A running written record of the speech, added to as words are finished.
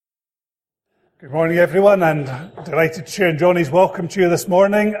Good morning, everyone, and delighted to share Johnny's welcome to you this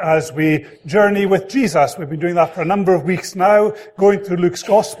morning as we journey with Jesus. We've been doing that for a number of weeks now, going through Luke's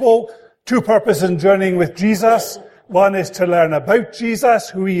Gospel. Two purposes in journeying with Jesus. One is to learn about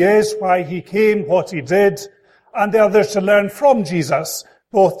Jesus, who he is, why he came, what he did, and the other is to learn from Jesus,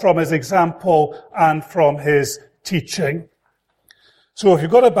 both from his example and from his teaching. So if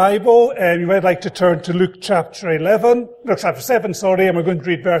you've got a Bible, you might like to turn to Luke chapter 7, and we're going to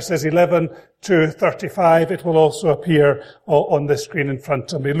read verses 11 to 35. It will also appear on the screen in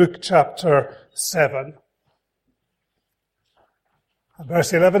front of me. Luke chapter 7.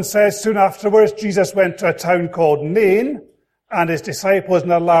 Verse 11 says, "Soon afterwards, Jesus went to a town called Nain, and his disciples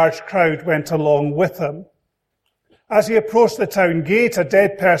and a large crowd went along with him. As he approached the town gate, a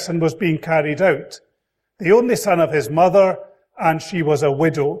dead person was being carried out, the only son of his mother, and she was a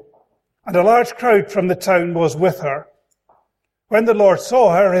widow. And a large crowd from the town was with her. When the Lord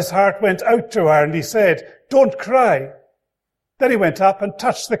saw her, his heart went out to her, and he said, 'Don't cry.' Then he went up and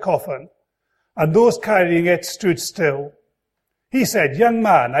touched the coffin, and those carrying it stood still. He said, 'Young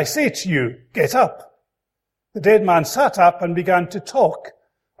man, I say to you, get up.' The dead man sat up and began to talk,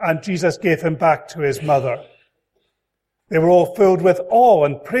 and Jesus gave him back to his mother. They were all filled with awe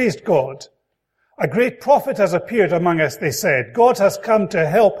and praised God. 'A great prophet has appeared among us,' they said. 'God has come to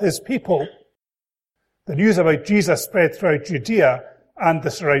help his people.' The news about Jesus spread throughout Judea and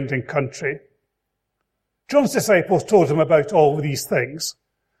the surrounding country. John's disciples told him about all these things.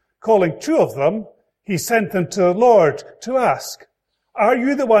 Calling two of them, he sent them to the Lord to ask, 'Are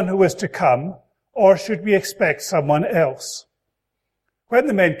you the one who is to come, or should we expect someone else?' When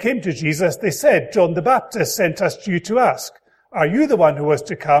the men came to Jesus, they said, 'John the Baptist sent us to you to ask, "Are you the one who is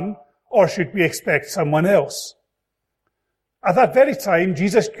to come, or should we expect someone else?" At that very time,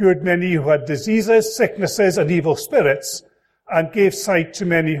 Jesus cured many who had diseases, sicknesses, and evil spirits, and gave sight to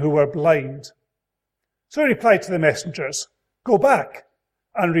many who were blind. So he replied to the messengers, 'Go back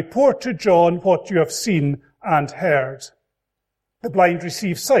and report to John what you have seen and heard. The blind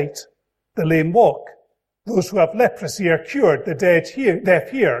receive sight, the lame walk, those who have leprosy are cured, the deaf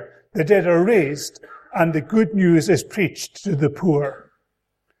hear, the dead are raised, and the good news is preached to the poor.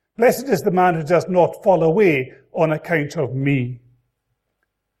 Blessed is the man who does not fall away on account of me.'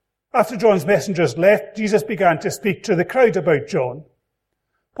 After John's messengers left, Jesus began to speak to the crowd about John.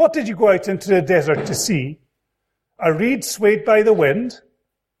 'What did you go out into the desert to see? A reed swayed by the wind?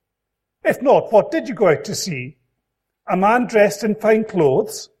 If not, what did you go out to see? A man dressed in fine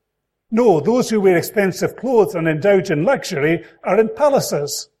clothes? No, those who wear expensive clothes and indulge in luxury are in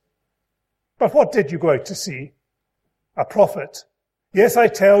palaces. But what did you go out to see? A prophet. Yes, I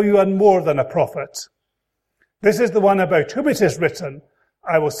tell you, and more than a prophet. This is the one about whom it is written,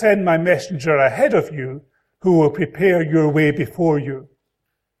 "I will send my messenger ahead of you, who will prepare your way before you."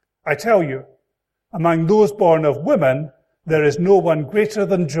 I tell you, among those born of women, there is no one greater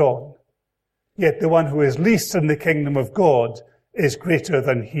than John. Yet the one who is least in the kingdom of God is greater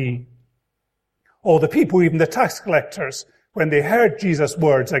than he. All the people, even the tax collectors, when they heard Jesus'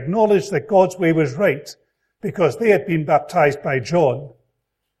 words, acknowledged that God's way was right, because they had been baptized by John.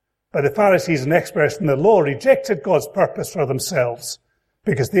 But the Pharisees and experts in the law rejected God's purpose for themselves,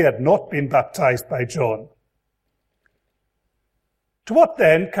 because they had not been baptized by John. To what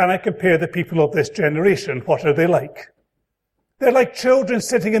then can I compare the people of this generation? What are they like? They're like children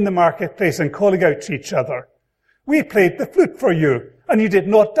sitting in the marketplace and calling out to each other, "We played the flute for you, and you did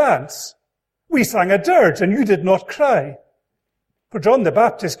not dance. We sang a dirge, and you did not cry." For John the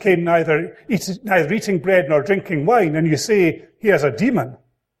Baptist came neither eating bread nor drinking wine, and you say, "He has a demon."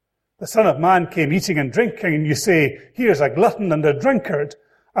 The Son of Man came eating and drinking, and you say, "Here is a glutton and a drunkard,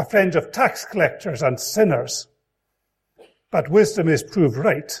 a friend of tax collectors and sinners." But wisdom is proved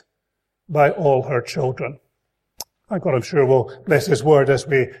right by all her children. And God, I'm sure, will bless his word as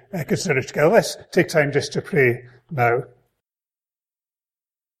we consider it together. Let's take time just to pray now.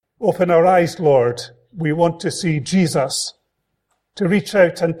 Open our eyes, Lord. We want to see Jesus, to reach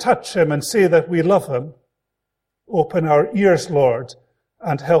out and touch him and say that we love him. Open our ears, Lord,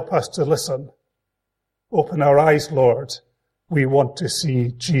 and help us to listen. Open our eyes, Lord. We want to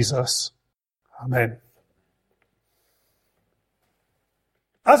see Jesus. Amen.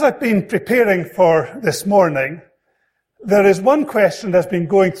 As I've been preparing for this morning, there is one question that's been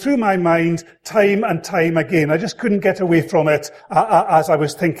going through my mind time and time again. I just couldn't get away from it as I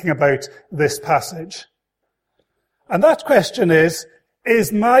was thinking about this passage. And that question is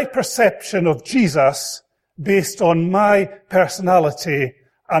my perception of Jesus based on my personality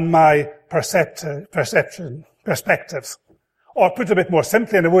and my perspectives? Or put a bit more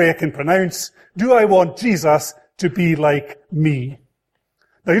simply in a way I can pronounce, do I want Jesus to be like me?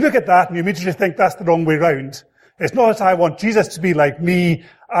 Now you look at that and you immediately think that's the wrong way round. It's not that I want Jesus to be like me,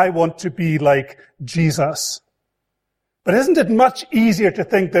 I want to be like Jesus. But isn't it much easier to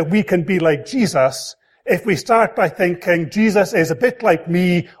think that we can be like Jesus if we start by thinking Jesus is a bit like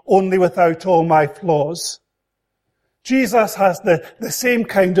me, only without all my flaws? Jesus has the same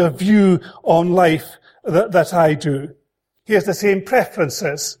kind of view on life that I do. He has the same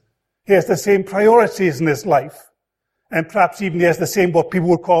preferences. He has the same priorities in his life. And perhaps even he has the same, what people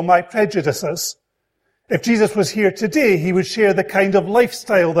would call, my prejudices. If Jesus was here today, he would share the kind of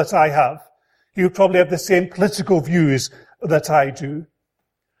lifestyle that I have. He would probably have the same political views that I do.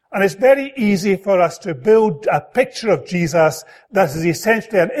 And it's very easy for us to build a picture of Jesus that is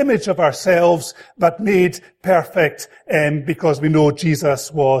essentially an image of ourselves, but made perfect because we know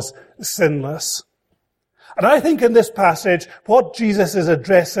Jesus was sinless. And I think in this passage, what Jesus is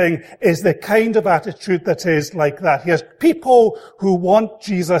addressing is the kind of attitude that is like that. He has people who want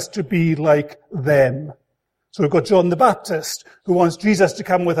Jesus to be like them. So we've got John the Baptist, who wants Jesus to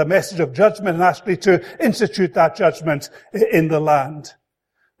come with a message of judgment and actually to institute that judgment in the land.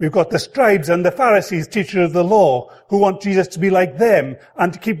 We've got the scribes and the Pharisees, teachers of the law, who want Jesus to be like them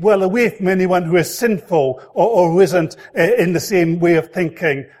and to keep well away from anyone who is sinful or who isn't in the same way of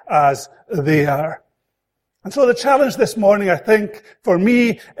thinking as they are. And so the challenge this morning, I think, for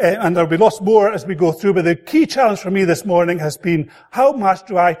me, and there'll be lots more as we go through, but the key challenge for me this morning has been, how much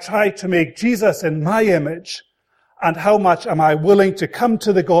do I try to make Jesus in my image? And how much am I willing to come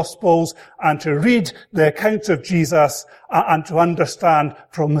to the Gospels and to read the accounts of Jesus and to understand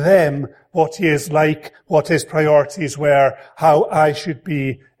from them what he is like, what his priorities were, how I should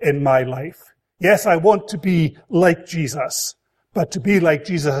be in my life? Yes, I want to be like Jesus. But to be like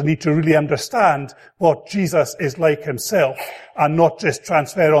Jesus, I need to really understand what Jesus is like himself and not just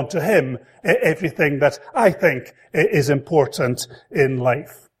transfer onto him everything that I think is important in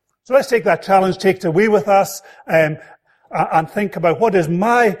life. So let's take that challenge, take it away with us, and think about what is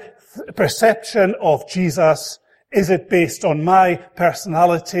my perception of Jesus. Is it based on my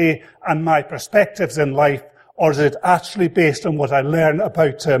personality and my perspectives in life, or is it actually based on what I learn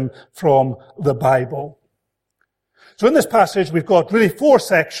about him from the Bible? So in this passage, we've got really 4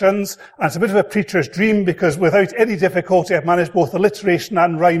 sections, and it's a bit of a preacher's dream because without any difficulty, I've managed both alliteration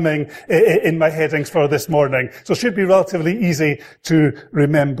and rhyming in my headings for this morning. So it should be relatively easy to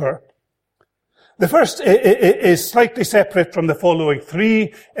remember. The first is slightly separate from the following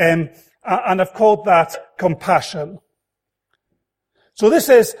 3, and I've called that compassion. So this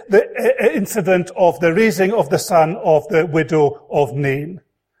is the incident of the raising of the son of the widow of Nain.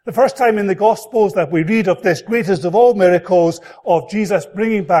 The first time in the Gospels that we read of this greatest of all miracles of Jesus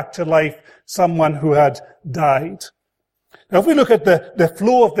bringing back to life someone who had died. Now, if we look at the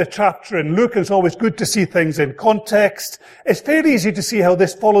flow of the chapter in Luke, and it's always good to see things in context, it's fairly easy to see how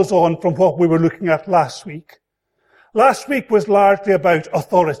this follows on from what we were looking at last week. Last week was largely about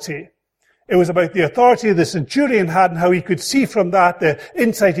authority. It was about the authority the centurion had and how he could see from that the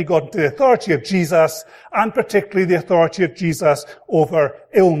insight he got into the authority of Jesus, and particularly the authority of Jesus over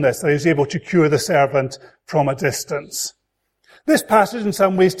illness, that he was able to cure the servant from a distance. This passage in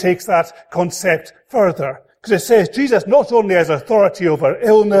some ways takes that concept further, because it says Jesus not only has authority over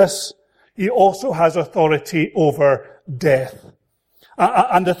illness, he also has authority over death.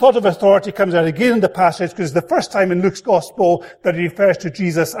 And the thought of authority comes out again in the passage because it's the first time in Luke's Gospel that he refers to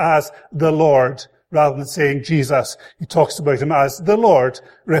Jesus as the Lord, rather than saying Jesus. He talks about him as the Lord,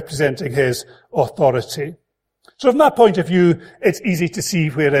 representing his authority. So from that point of view, it's easy to see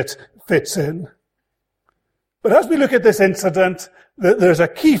where it fits in. But as we look at this incident, there's a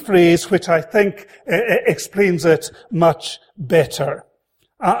key phrase which I think explains it much better.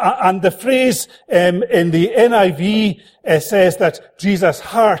 And the phrase in the NIV says that Jesus'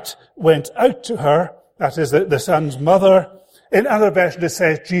 heart went out to her, that is the son's mother. In other versions it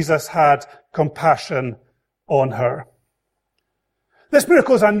says Jesus had compassion on her. This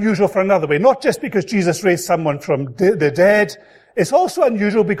miracle is unusual for another way, not just because Jesus raised someone from the dead. It's also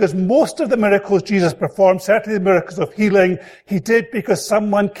unusual because most of the miracles Jesus performed, certainly the miracles of healing, he did because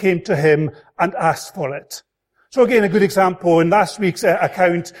someone came to him and asked for it. So again, a good example in last week's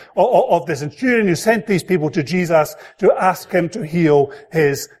account of the centurion who sent these people to Jesus to ask him to heal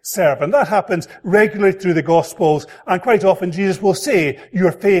his servant. That happens regularly through the Gospels, and quite often Jesus will say,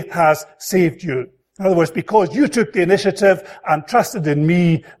 your faith has saved you. In other words, because you took the initiative and trusted in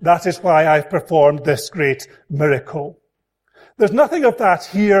me, that is why I've performed this great miracle. There's nothing of that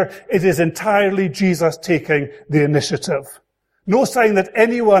here. It is entirely Jesus taking the initiative. No sign that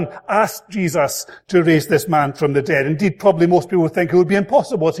anyone asked Jesus to raise this man from the dead. Indeed, probably most people would think it would be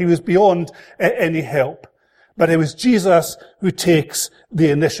impossible as he was beyond any help. But it was Jesus who takes the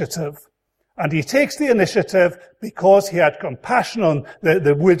initiative. And he takes the initiative because he had compassion on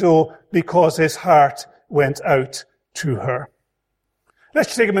the widow, because his heart went out to her.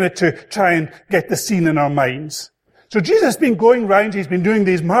 Let's take a minute to try and get the scene in our minds. So Jesus has been going round, he's been doing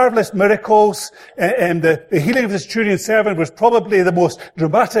these marvelous miracles, and the healing of the centurion servant was probably the most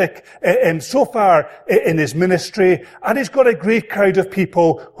dramatic so far in his ministry, and he's got a great crowd of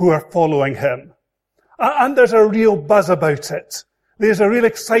people who are following him. And there's a real buzz about it. There's a real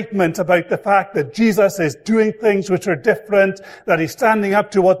excitement about the fact that Jesus is doing things which are different, that he's standing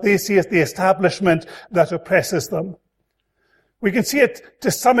up to what they see as the establishment that oppresses them. We can see it to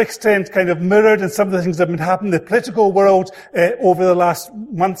some extent kind of mirrored in some of the things that have been happening in the political world over the last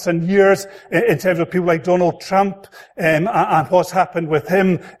months and years in terms of people like Donald Trump and what's happened with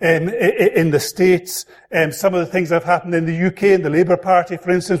him in the States. Some of the things that have happened in the UK, in the Labour Party,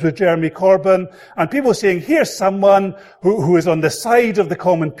 for instance, with Jeremy Corbyn. And people saying, here's someone who is on the side of the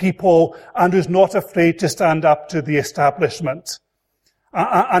common people and who's not afraid to stand up to the establishment.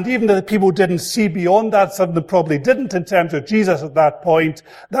 And even though the people didn't see beyond that, some of them probably didn't in terms of Jesus at that point,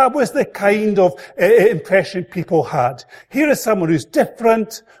 that was the kind of impression people had. Here is someone who's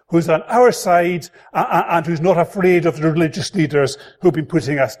different, who's on our side, and who's not afraid of the religious leaders who've been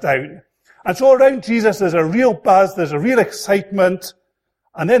putting us down. And so around Jesus there's a real buzz, there's a real excitement,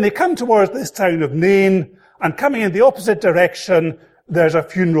 and then they come towards this town of Nain, and coming in the opposite direction, there's a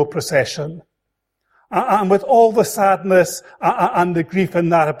funeral procession. And with all the sadness and the grief in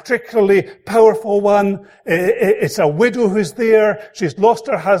that, a particularly powerful one, it's a widow who's there. She's lost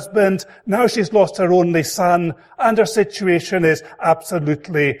her husband. Now she's lost her only son. And her situation is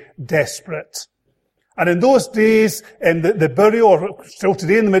absolutely desperate. And in those days, the burial, or still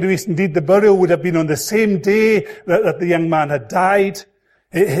today in the Middle East, indeed, the burial would have been on the same day that the young man had died.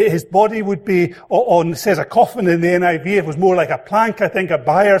 His body would be on, it says a coffin in the NIV. It was more like a plank, I think, a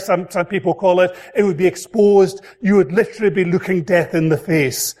bier, some people call it. It would be exposed. You would literally be looking death in the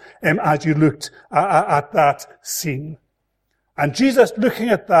face as you looked at that scene. And Jesus, looking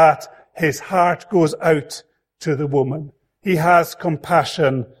at that, his heart goes out to the woman. He has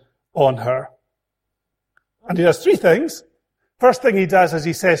compassion on her. And he does three things. First thing he does is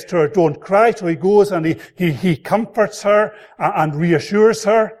he says to her, don't cry. So he goes and he comforts her and reassures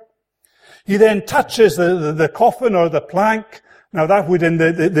her. He then touches the coffin or the plank. Now that would, in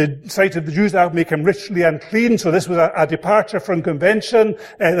the sight of the Jews, that would make him ritually unclean. So this was a departure from convention,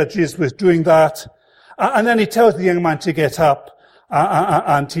 that Jesus was doing that. And then he tells the young man to get up,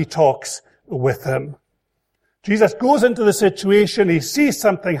 and he talks with him. Jesus goes into the situation, he sees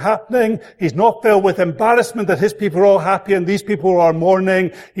something happening, he's not filled with embarrassment that his people are all happy and these people are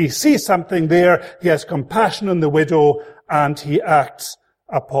mourning. He sees something there, he has compassion on the widow, and he acts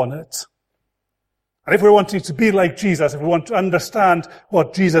upon it. And if we're wanting to be like Jesus, if we want to understand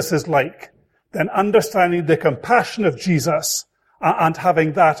what Jesus is like, then understanding the compassion of Jesus and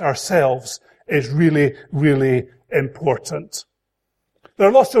having that ourselves is really, really important. There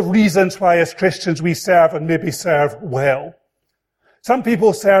are lots of reasons why as Christians we serve and maybe serve well. Some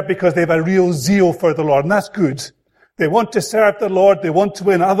people serve because they have a real zeal for the Lord, and that's good. They want to serve the Lord, they want to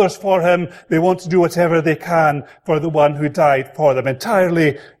win others for him, they want to do whatever they can for the one who died for them.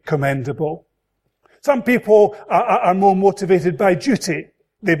 Entirely commendable. Some people are more motivated by duty.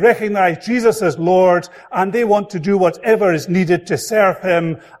 They recognize Jesus as Lord, and they want to do whatever is needed to serve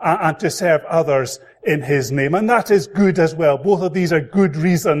him and to serve others in his name. And that is good as well. Both of these are good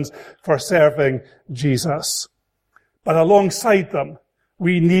reasons for serving Jesus. But alongside them,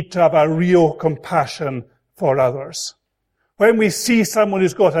 we need to have a real compassion for others. When we see someone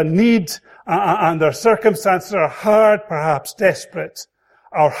who's got a need and their circumstances are hard, perhaps desperate,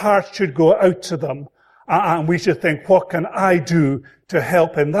 our heart should go out to them. And we should think, what can I do to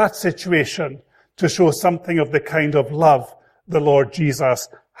help in that situation to show something of the kind of love the Lord Jesus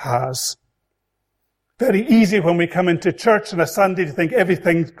has? Very easy when we come into church on a Sunday to think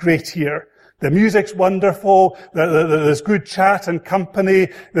everything's great here. The music's wonderful, there's good chat and company,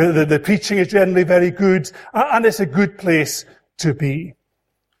 the preaching is generally very good, and it's a good place to be.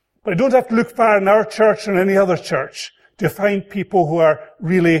 But I don't have to look far in our church or any other church to find people who are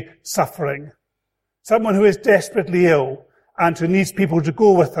really suffering. Someone who is desperately ill and who needs people to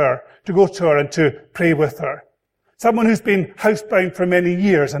go to her and to pray with her. Someone who's been housebound for many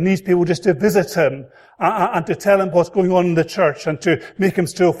years and needs people just to visit him and to tell him what's going on in the church and to make him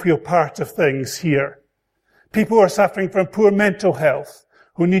still feel part of things here. People who are suffering from poor mental health,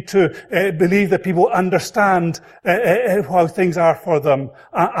 who need to believe that people understand how things are for them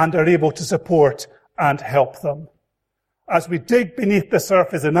and are able to support and help them. As we dig beneath the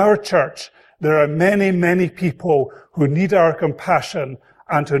surface in our church, There are many, many people who need our compassion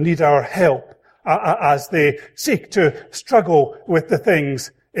and who need our help as they seek to struggle with the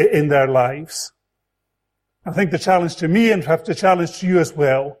things in their lives. I think the challenge to me, and perhaps the challenge to you as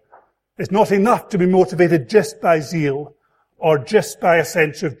well, is not enough to be motivated just by zeal or just by a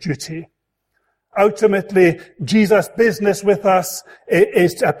sense of duty. Ultimately, Jesus' business with us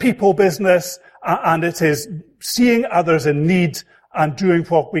is a people business, and it is seeing others in need and doing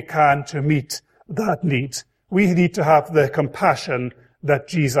what we can to meet that need. We need to have the compassion that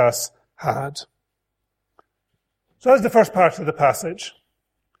Jesus had. So that's the first part of the passage.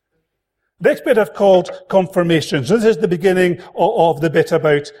 The next bit I've called confirmation. So this is the beginning of the bit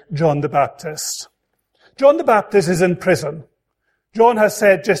about John the Baptist. John the Baptist is in prison. John has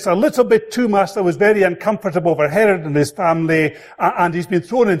said just a little bit too much that was very uncomfortable for Herod and his family, and he's been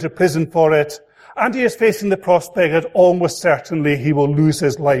thrown into prison for it. And he is facing the prospect that almost certainly he will lose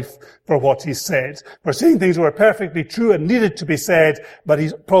his life for what he said. For saying things that were perfectly true and needed to be said, but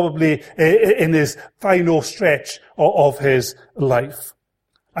he's probably in his final stretch of his life.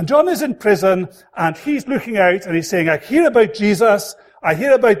 And John is in prison, and he's looking out and he's saying, I hear about Jesus, I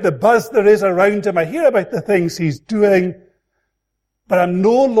hear about the buzz there is around him, I hear about the things he's doing, but I'm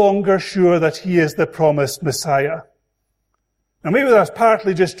no longer sure that he is the promised Messiah. Now maybe that's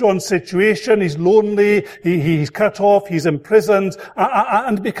partly just John's situation. He's lonely, he's cut off, he's imprisoned,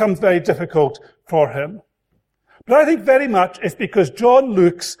 and it becomes very difficult for him. But I think very much it's because John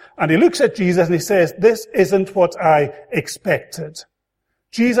looks at Jesus and he says, this isn't what I expected.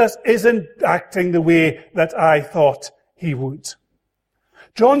 Jesus isn't acting the way that I thought he would.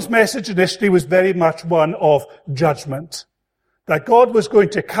 John's message initially was very much one of judgment. That God was going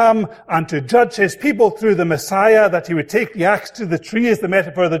to come and to judge his people through the Messiah, that he would take the axe to the tree, is the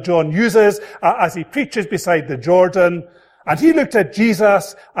metaphor that John uses, as he preaches beside the Jordan. And he looked at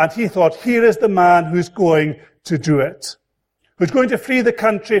Jesus and he thought, here is the man who's going to do it. Who's going to free the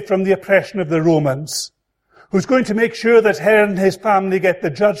country from the oppression of the Romans. Who's going to make sure that Herod and his family get the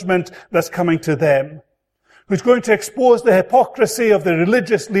judgment that's coming to them. Who's going to expose the hypocrisy of the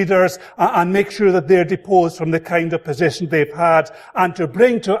religious leaders and make sure that they're deposed from the kind of position they've had, and to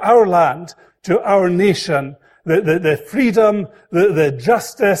bring to our land, to our nation, the freedom, the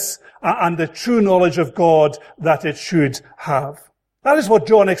justice, and the true knowledge of God that it should have. That is what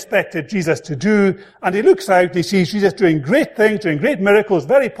John expected Jesus to do, and he looks out, he sees Jesus doing great things, doing great miracles,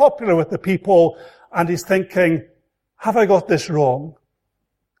 very popular with the people, and he's thinking, have I got this wrong?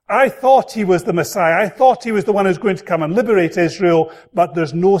 I thought he was the Messiah. I thought he was the one who's going to come and liberate Israel, but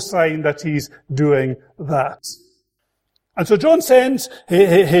there's no sign that he's doing that. And so John sends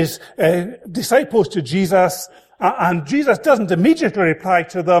his disciples to Jesus, and Jesus doesn't immediately reply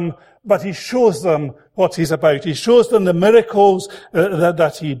to them, but he shows them what he's about. He shows them the miracles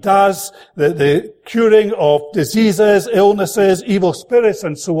that he does, the curing of diseases, illnesses, evil spirits,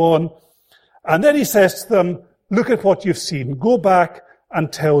 and so on. And then he says to them, look at what you've seen. Go back and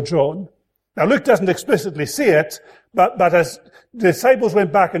tell John. Now Luke doesn't explicitly say it, but as the disciples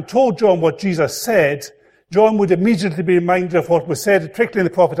went back and told John what Jesus said, John would immediately be reminded of what was said, particularly in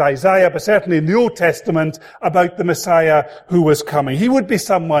the prophet Isaiah, but certainly in the Old Testament, about the Messiah who was coming. He would be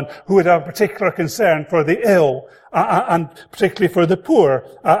someone who would have a particular concern for the ill, and particularly for the poor,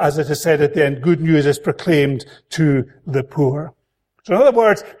 as it is said at the end, good news is proclaimed to the poor. So in other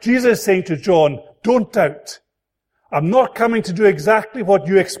words, Jesus is saying to John, don't doubt. I'm not coming to do exactly what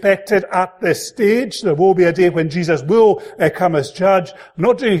you expected at this stage. There will be a day when Jesus will come as judge. I'm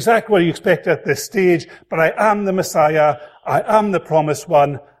not doing exactly what you expect at this stage, but I am the Messiah. I am the promised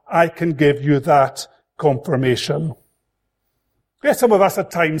one. I can give you that confirmation. Yes, some of us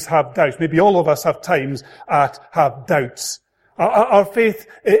at times have doubts. Maybe all of us have times have doubts. Our faith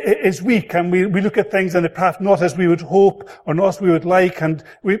is weak, and we look at things and perhaps not as we would hope or not as we would like, and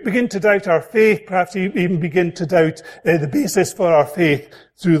we begin to doubt our faith, perhaps even begin to doubt the basis for our faith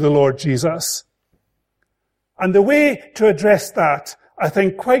through the Lord Jesus. And the way to address that, I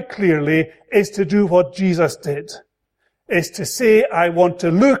think quite clearly, is to do what Jesus did. Is to say, I want to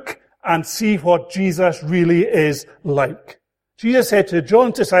look and see what Jesus really is like. Jesus said to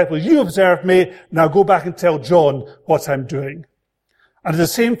John's disciples, you observed me, now go back and tell John what I'm doing. And it's the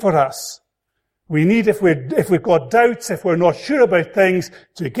same for us. We need, if we've got doubts, if we're not sure about things,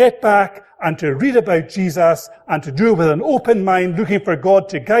 to get back and to read about Jesus and to do it with an open mind, looking for God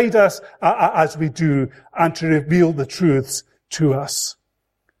to guide us as we do and to reveal the truths to us.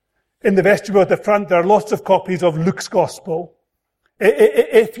 In the vestibule at the front, there are lots of copies of Luke's Gospel.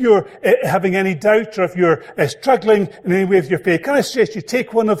 If you're having any doubt or if you're struggling in any way with your faith, can I suggest you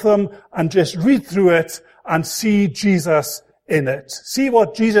take one of them and just read through it and see Jesus in it. See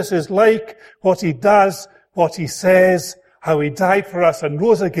what Jesus is like, what he does, what he says, how he died for us and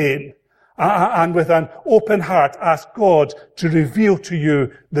rose again. And with an open heart, ask God to reveal to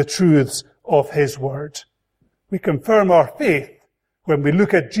you the truths of his word. We confirm our faith when we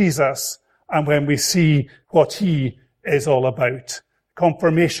look at Jesus and when we see what he is all about.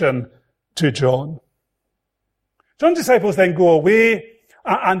 Confirmation to John. John's disciples then go away,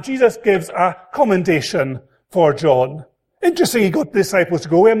 and Jesus gives a commendation for John. Interesting, he got the disciples to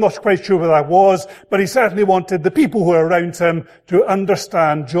go away. I'm not quite sure what that was, but he certainly wanted the people who were around him to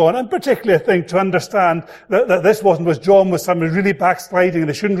understand John, and particularly, I think, to understand that this was John was somebody really backsliding, and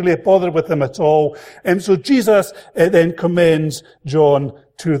they shouldn't really have bothered with him at all. And so Jesus then commends John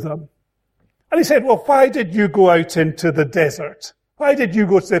to them. And he said, well, why did you go out into the desert? Why did you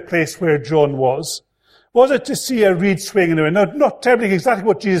go to the place where John was? Was it to see a reed swing in the wind? Now, not terribly exactly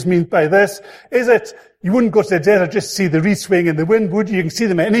what Jesus means by this. Is it, you wouldn't go to the desert just to see the reed swing in the wind, would you? You can see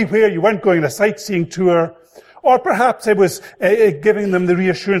them anywhere. You weren't going on a sightseeing tour. Or perhaps it was giving them the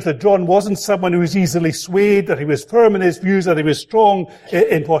reassurance that John wasn't someone who was easily swayed, that he was firm in his views, that he was strong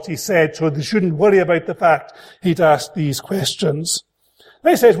in what he said, so they shouldn't worry about the fact he'd asked these questions.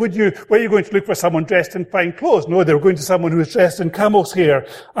 Then he says, were you going to look for someone dressed in fine clothes? No, they were going to someone who was dressed in camel's hair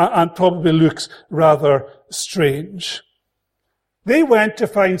and probably looks rather strange. They went to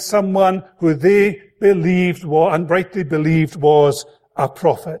find someone who they believed and rightly believed was a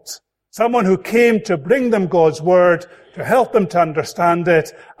prophet. Someone who came to bring them God's word, to help them to understand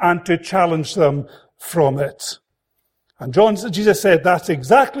it, and to challenge them from it. And Jesus said, that's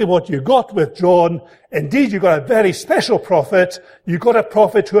exactly what you got with John. Indeed, you got a very special prophet. You got a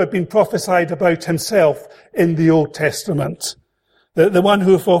prophet who had been prophesied about himself in the Old Testament. The one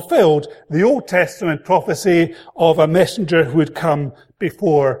who fulfilled the Old Testament prophecy of a messenger who would come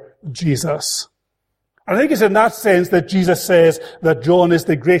before Jesus. And I think it's in that sense that Jesus says that John is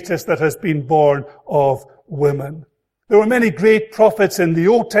the greatest that has been born of women. There were many great prophets in the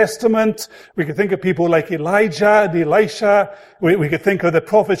Old Testament. We could think of people like Elijah and Elisha. We could think of the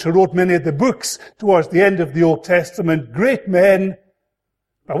prophets who wrote many of the books towards the end of the Old Testament. Great men.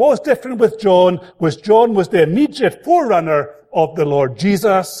 But what was different with John was the immediate forerunner of the Lord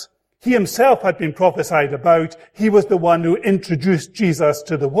Jesus. He himself had been prophesied about. He was the one who introduced Jesus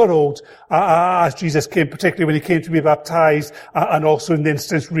to the world as Jesus came, particularly when he came to be baptized, and also in the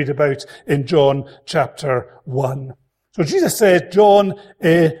instance we read about in John chapter 1. So Jesus says, John,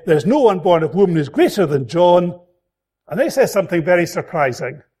 there's no one born of woman who's greater than John. And then he says something very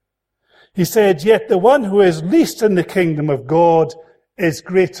surprising. He said, yet the one who is least in the kingdom of God is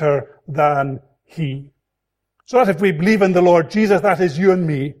greater than he. So that if we believe in the Lord Jesus, that is you and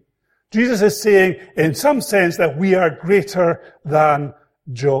me. Jesus is saying, in some sense, that we are greater than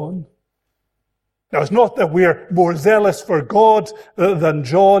John. Now, it's not that we're more zealous for God than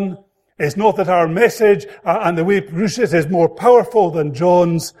John. It's not that our message and the way we produce it is more powerful than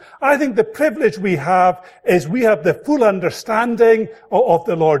John's. I think the privilege we have is we have the full understanding of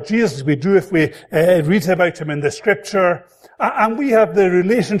the Lord Jesus, as we do if we read about him in the Scripture. And we have the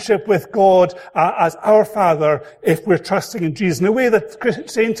relationship with God as our Father if we're trusting in Jesus in a way that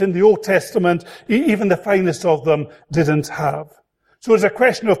saints in the Old Testament, even the finest of them, didn't have. So it's a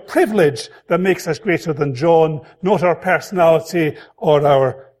question of privilege that makes us greater than John, not our personality or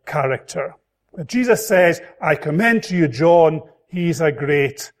our character. But Jesus says, I commend to you John, he's a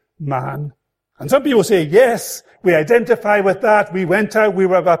great man. And some people say, yes, we identify with that. We went out, we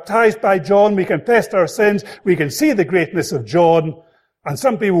were baptized by John, we confessed our sins, we can see the greatness of John. And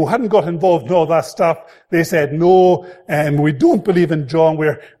some people who hadn't got involved in all that stuff, they said, no, we don't believe in John.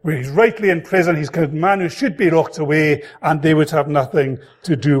 He's rightly in prison. He's a man who should be locked away, and they would have nothing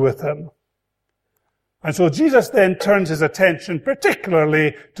to do with him. And so Jesus then turns his attention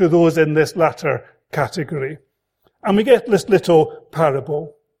particularly to those in this latter category. And we get this little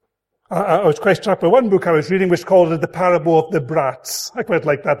parable. I was quite struck by one book I was reading which called it the parable of the brats. I quite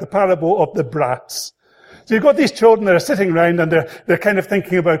like that, the parable of the brats. So you've got these children that are sitting around and they're kind of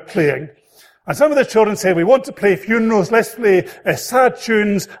thinking about playing. And some of the children say, we want to play funerals, let's play sad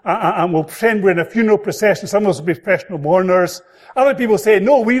tunes, and we'll pretend we're in a funeral procession. Some of us will be professional mourners. Other people say,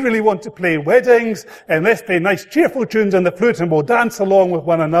 no, we really want to play weddings, and let's play nice cheerful tunes on the flute, and we'll dance along with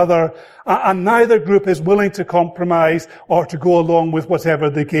one another. And neither group is willing to compromise or to go along with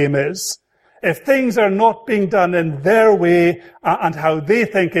whatever the game is. If things are not being done in their way and how they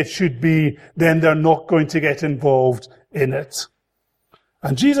think it should be, then they're not going to get involved in it.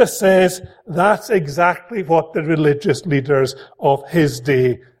 And Jesus says that's exactly what the religious leaders of his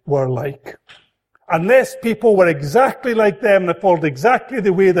day were like. Unless people were exactly like them and followed exactly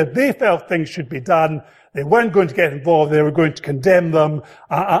the way that they felt things should be done, They weren't going to get involved. They were going to condemn them,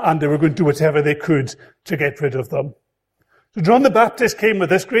 and they were going to do whatever they could to get rid of them. So John the Baptist came with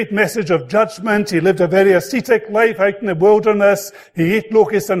this great message of judgment. He lived a very ascetic life out in the wilderness. He ate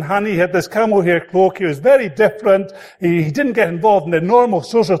locusts and honey. He had this camel hair cloak. He was very different. He didn't get involved in the normal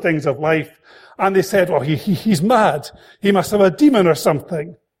social things of life. And they said, well, he's mad. He must have a demon or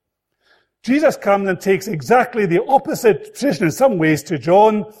something. Jesus comes and takes exactly the opposite position in some ways to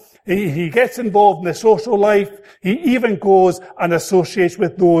John. He gets involved in the social life. He even goes and associates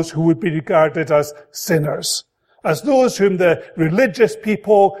with those who would be regarded as sinners, as those whom the religious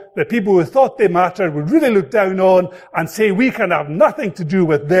people, the people who thought they mattered, would really look down on and say we can have nothing to do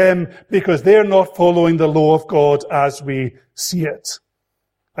with them because they're not following the law of God as we see it.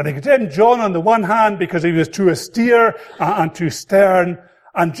 And they condemned John on the one hand because he was too austere and too stern,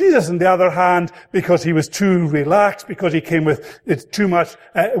 and Jesus on the other hand because he was too relaxed, because he came with too much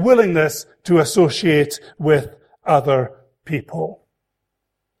willingness to associate with other people.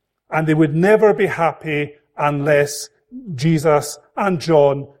 And they would never be happy unless Jesus and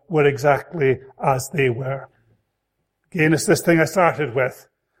John were exactly as they were. Again, it's this thing I started with.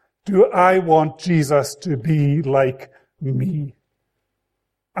 Do I want Jesus to be like me?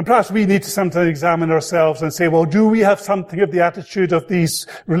 And perhaps we need to sometimes examine ourselves and say, well, do we have something of the attitude of these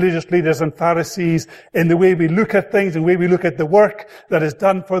religious leaders and Pharisees in the way we look at things, in the way we look at the work that is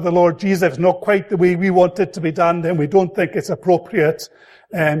done for the Lord Jesus? If it's not quite the way we want it to be done, then we don't think it's appropriate.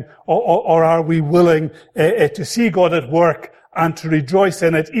 Or are we willing to see God at work and to rejoice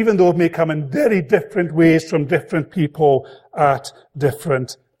in it, even though it may come in very different ways from different people at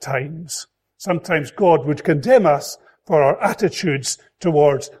different times? Sometimes God would condemn us for our attitudes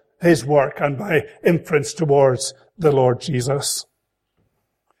towards his work and by inference towards the Lord Jesus.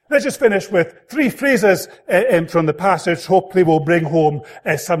 Let's just finish with 3 phrases from the passage. Hopefully will bring home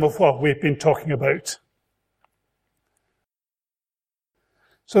some of what we've been talking about.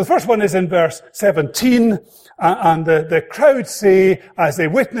 So the first one is in verse 17, and the crowd say, as they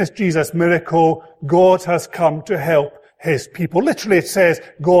witness Jesus' miracle, God has come to help his people. Literally it says,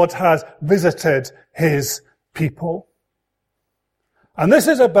 God has visited his people. And this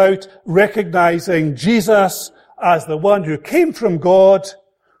is about recognizing Jesus as the one who came from God,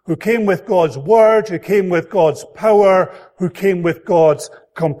 who came with God's word, who came with God's power, who came with God's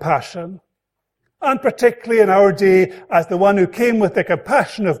compassion. And particularly in our day, as the one who came with the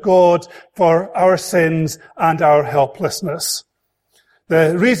compassion of God for our sins and our helplessness.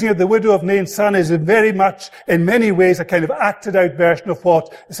 The reasoning of the widow of Nain's son is very much, in many ways, a kind of acted out version of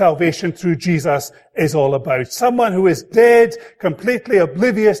what salvation through Jesus is all about. Someone who is dead, completely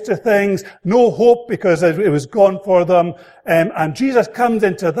oblivious to things, no hope because it was gone for them. And Jesus comes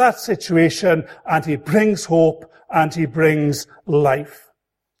into that situation and he brings hope and he brings life.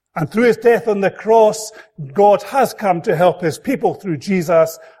 And through his death on the cross, God has come to help his people through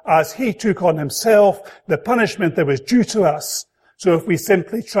Jesus as he took on himself the punishment that was due to us. So if we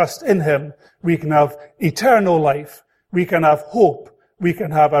simply trust in him, we can have eternal life, we can have hope, we can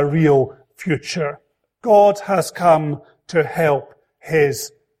have a real future. God has come to help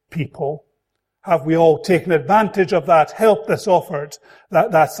his people. Have we all taken advantage of that help that's offered,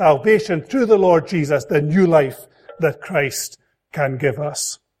 that salvation through the Lord Jesus, the new life that Christ can give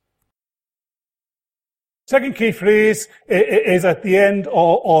us? Second key phrase is at the end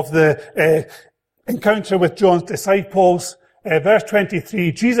of the encounter with John's disciples. Verse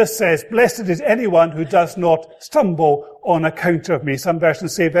 23, Jesus says, "Blessed is anyone who does not stumble on account of me." Some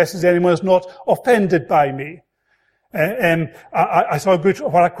versions say, "Blessed is anyone who is not offended by me." I saw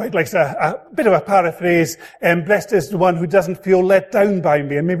what I quite like, a bit of a paraphrase. Blessed is the one who doesn't feel let down by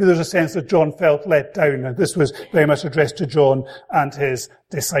me. And maybe there's a sense that John felt let down. And this was very much addressed to John and his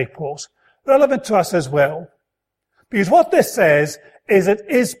disciples. Relevant to us as well. Because what this says is it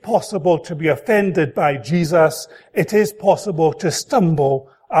is possible to be offended by Jesus. It is possible to stumble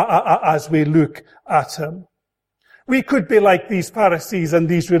as we look at him. We could be like these Pharisees and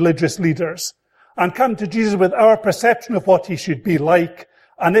these religious leaders and come to Jesus with our perception of what he should be like.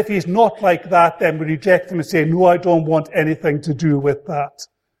 And if he's not like that, then we reject him and say, no, I don't want anything to do with that.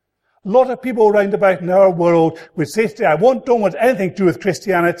 A lot of people around about in our world would say today, I don't want anything to do with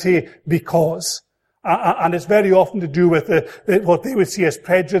Christianity because... And it's very often to do with what they would see as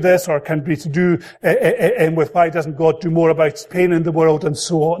prejudice, or can be to do with why doesn't God do more about pain in the world and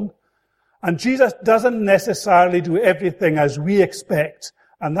so on. And Jesus doesn't necessarily do everything as we expect,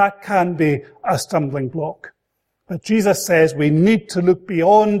 and that can be a stumbling block. But Jesus says we need to look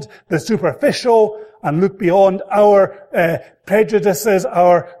beyond the superficial and look beyond our prejudices,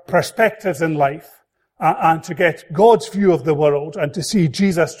 our perspectives in life, and to get God's view of the world and to see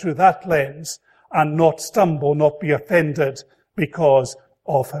Jesus through that lens. and not stumble, not be offended because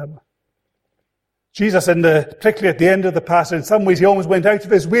of him. Jesus, particularly at the end of the passage, in some ways he almost went out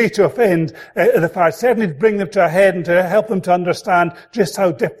of his way to offend the Pharisees, certainly to bring them to a head and to help them to understand just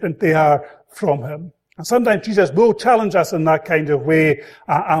how different they are from him. And sometimes Jesus will challenge us in that kind of way,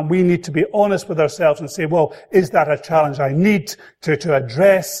 and we need to be honest with ourselves and say, well, is that a challenge I need to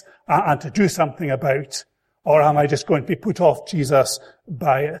address and to do something about? Or am I just going to be put off Jesus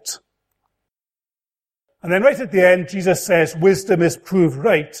by it? And then right at the end, Jesus says, wisdom is proved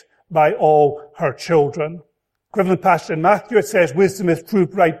right by all her children. Equivalent passage in Matthew, it says, wisdom is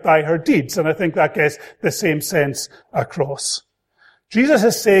proved right by her deeds. And I think that gets the same sense across. Jesus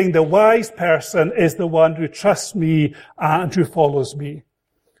is saying the wise person is the one who trusts me and who follows me,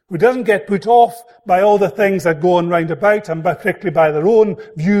 who doesn't get put off by all the things that go on round about, and particularly by their own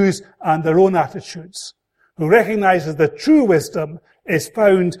views and their own attitudes, who recognizes that true wisdom is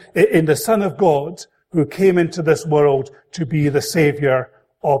found in the Son of God, who came into this world to be the Saviour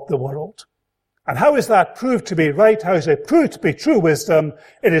of the world. And how is that proved to be right? How is it proved to be true wisdom?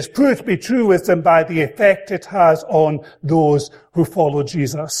 It is proved to be true wisdom by the effect it has on those who follow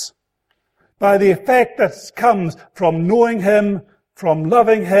Jesus. By the effect that comes from knowing him, from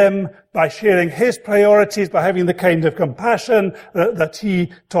loving him, by sharing his priorities, by having the kind of compassion that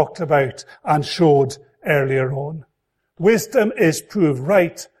he talked about and showed earlier on. Wisdom is proved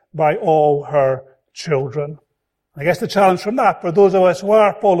right by all her children. I guess the challenge from that, for those of us who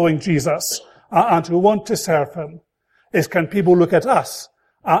are following Jesus and who want to serve him, is can people look at us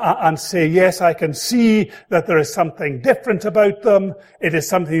and say, yes, I can see that there is something different about them. It is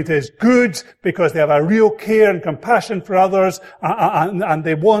something that is good because they have a real care and compassion for others, and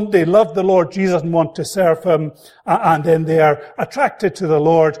they love the Lord Jesus and want to serve him, and then they are attracted to the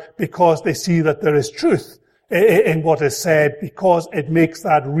Lord because they see that there is truth in what is said, because it makes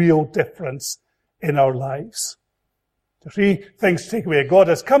that real difference in our lives. The three things to take away. God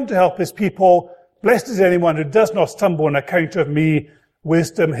has come to help his people. Blessed is anyone who does not stumble on account of me.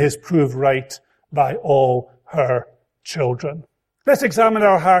 Wisdom is proved right by all her children. Let's examine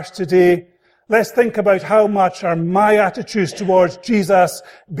our hearts today. Let's think about how much are my attitudes towards Jesus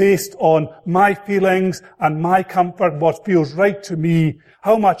based on my feelings and my comfort, what feels right to me.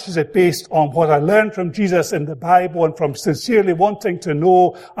 How much is it based on what I learned from Jesus in the Bible and from sincerely wanting to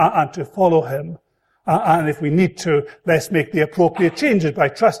know and to follow him? And if we need to, let's make the appropriate changes by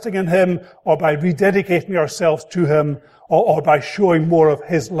trusting in him, or by rededicating ourselves to him, or by showing more of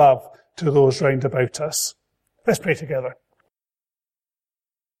his love to those round about us. Let's pray together.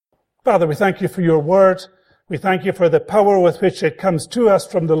 Father, we thank you for your word. We thank you for the power with which it comes to us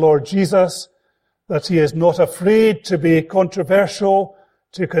from the Lord Jesus, that he is not afraid to be controversial,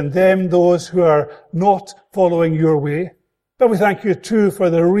 to condemn those who are not following your way. But we thank you too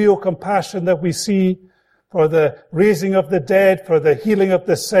for the real compassion that we see, for the raising of the dead, for the healing of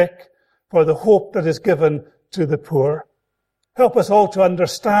the sick, for the hope that is given to the poor. Help us all to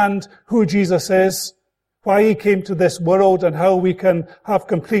understand who Jesus is, why he came to this world, and how we can have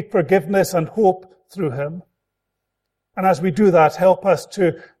complete forgiveness and hope through him. And as we do that, help us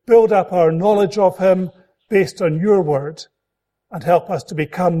to build up our knowledge of him based on your word, and help us to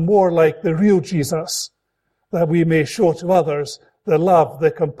become more like the real Jesus, that we may show to others the love,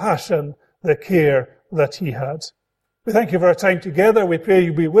 the compassion, the care that he had. We thank you for our time together. We pray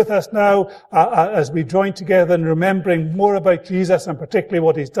you be with us now as we join together in remembering more about Jesus and particularly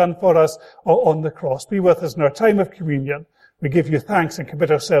what he's done for us on the cross. Be with us in our time of communion. We give you thanks and commit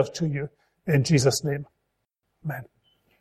ourselves to you in Jesus' name. Amen.